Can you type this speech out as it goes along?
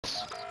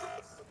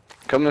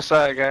Come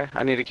inside, guy.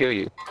 I need to kill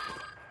you.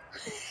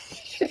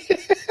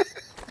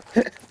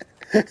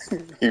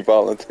 You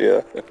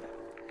volunteer.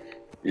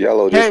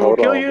 Yellow, just Hey, we'll hold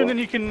kill on, you bro. and then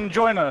you can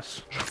join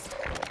us.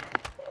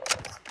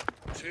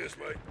 Cheers,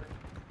 mate.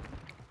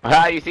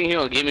 How you think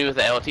he'll get me with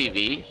the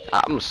LTV?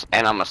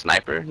 I'm a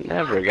sniper.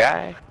 Never,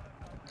 guy.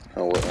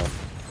 Oh,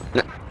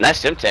 what?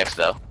 Nice Simtex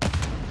though.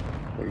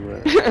 Where you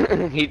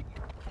at? he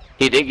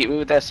did get me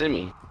with that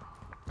semi.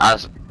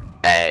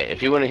 Hey, if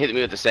he wouldn't hit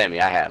me with the semi,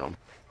 I had him.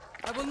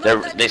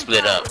 They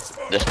split up.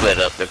 They're split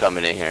up. They're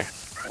coming in here.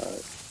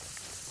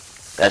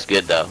 That's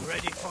good though.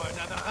 Ready for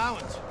another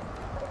round.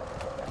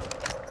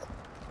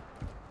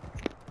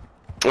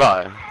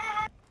 Oh,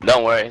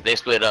 don't worry. They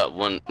split up.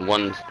 One.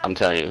 I'm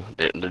telling you,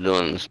 they're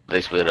doing.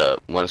 They split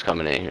up. One's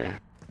coming in here.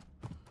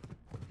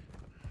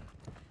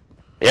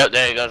 Yep,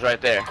 there he goes,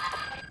 right there.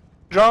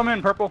 Draw him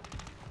in, purple.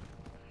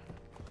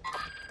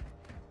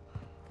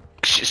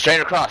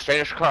 Straight across.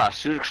 Straight across.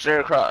 Shoot straight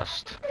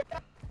across.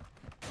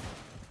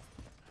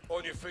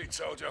 On your feet,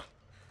 soldier.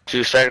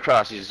 Shoot straight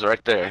across. He's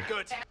right there.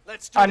 Good.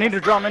 Let's do I need to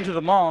draw him into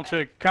the mall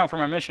to count for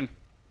my mission.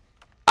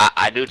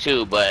 I do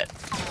too, but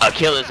a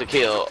kill is a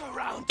kill.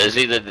 It's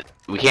either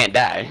we can't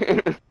die.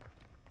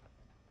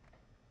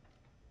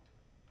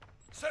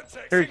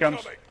 Here he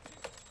comes.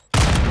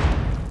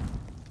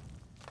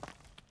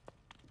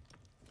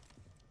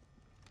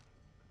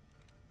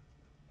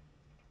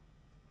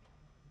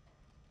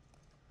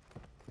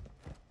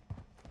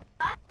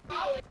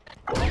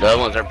 The other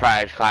ones are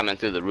probably climbing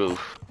through the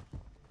roof.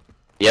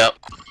 Yep.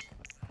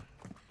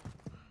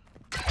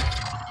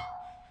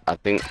 I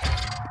think.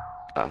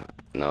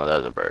 No, that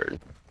was a bird.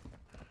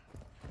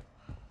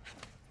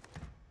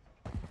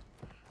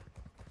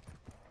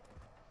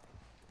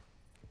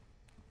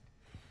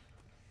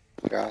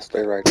 Gotta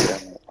stay right there.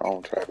 I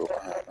don't try to go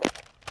behind them.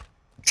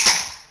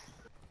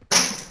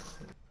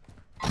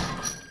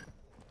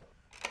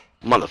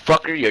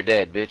 Motherfucker, you're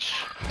dead, bitch.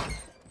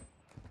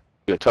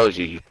 I told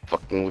you, you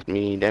fucking with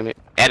me, damn it.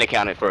 And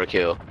accounted for a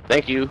kill.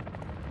 Thank you.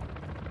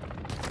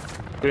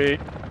 Wait.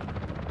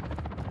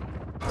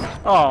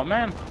 Oh,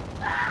 man.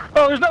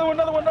 Oh, there's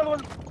another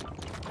one.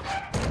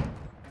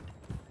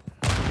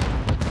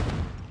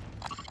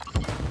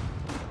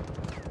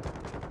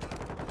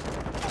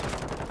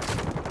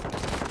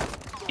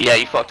 Yeah,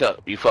 you fucked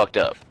up. You fucked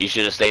up. You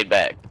should have stayed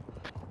back.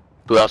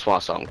 Who else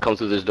wants some? Come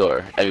through this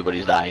door.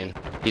 Everybody's dying.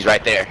 He's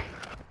right there.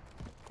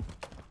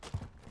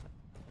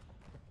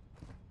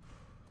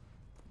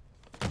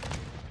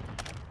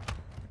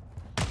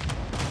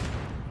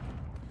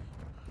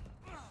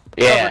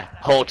 Yeah,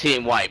 whole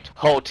team wiped.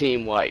 Whole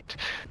team wiped.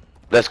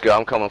 Let's go.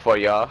 I'm coming for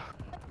y'all.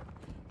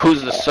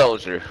 Who's the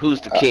soldier? Who's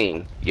the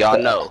king? Y'all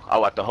know. I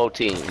wiped the whole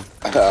team.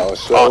 I was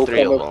so All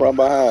three of coming them. from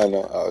behind. I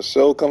was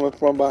so coming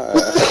from behind.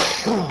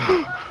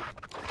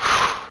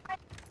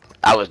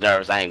 I was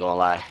nervous. I ain't gonna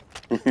lie.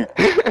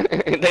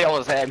 They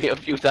almost had me a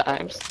few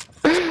times.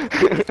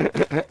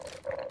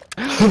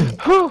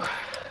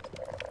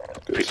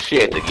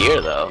 Appreciate the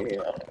gear though. Yeah.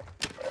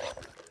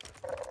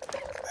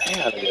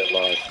 Man, I need a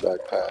large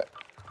backpack.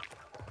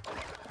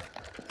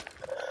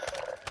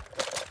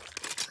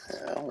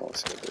 Yeah, I want to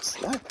see what this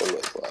sniper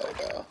looks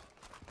like now.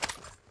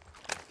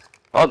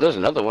 Oh, there's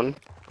another one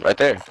right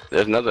there.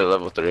 There's another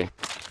level 3.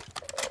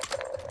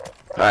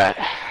 Alright.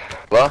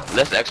 Well,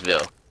 let's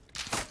exfil.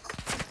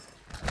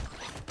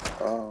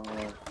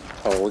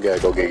 Oh, we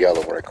gotta go get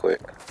yellow right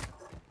quick.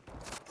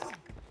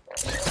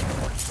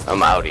 I'm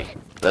outie.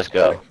 Let's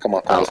go. Come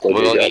on, let's go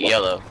We're gonna get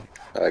yellow. yellow.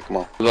 Alright, come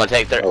on. We're gonna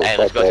take their. Oh, hey,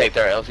 let's fuck go that. take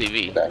their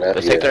LTV.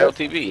 Let's Yeah, take their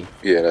LTV.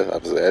 Yeah,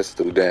 that's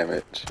through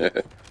damage.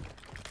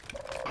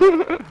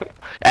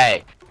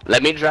 Hey,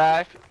 let me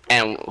drive,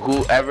 and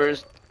whoever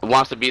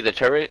wants to be the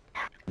turret,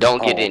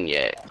 don't get in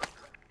yet.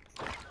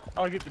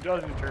 I'll get the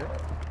dozen turret.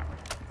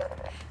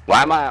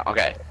 Why am I?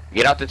 Okay,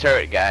 get out the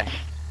turret, guy.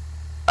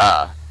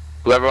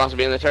 Whoever wants to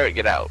be in the turret,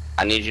 get out.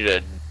 I need you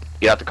to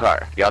get out the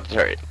car, get out the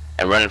turret,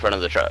 and run in front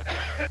of the truck.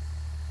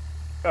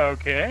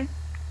 Okay.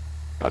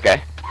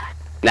 Okay.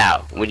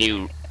 Now, when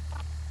you...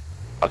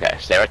 Okay,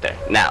 stay right there.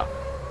 Now,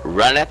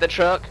 run at the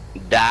truck,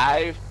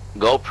 dive,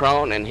 go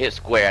prone, and hit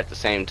square at the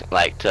same time,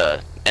 like,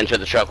 to enter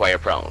the truck while you're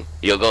prone.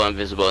 You'll go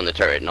invisible in the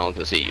turret, no one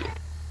can see you.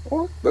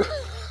 What the?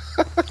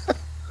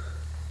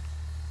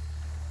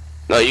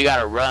 No, you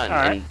gotta run All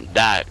and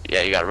dive.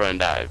 Yeah, you gotta run and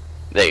dive.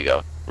 There you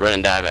go. Run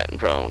and dive at and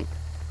prone.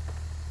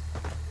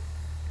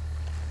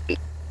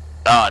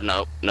 Oh,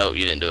 no. No,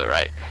 you didn't do it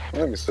right.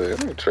 Let me see.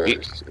 Let me try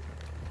this shit.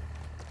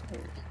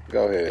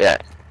 Go ahead. Yeah.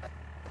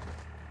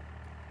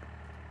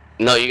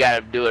 No, you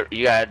gotta do it.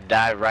 You gotta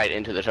dive right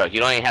into the truck. You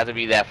don't even have to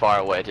be that far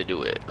away to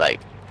do it. Like,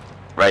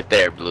 right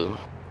there, Blue.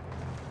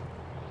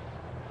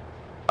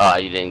 Oh,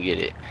 you didn't get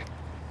it.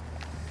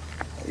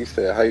 You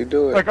said how you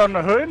do it? Like on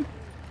the hood?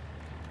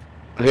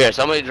 Here,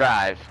 somebody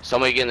drive.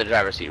 Somebody get in the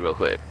driver's seat real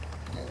quick.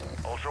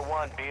 Ultra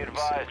One, be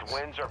advised,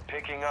 winds are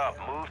picking up.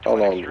 Move to Hold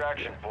an on.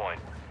 extraction point.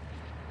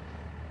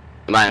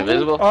 Am I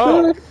invisible?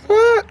 Oh,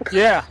 Fuck.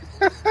 yeah.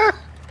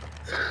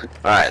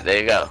 Alright,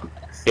 there you go.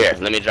 Here,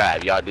 let me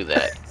drive. Y'all do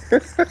that.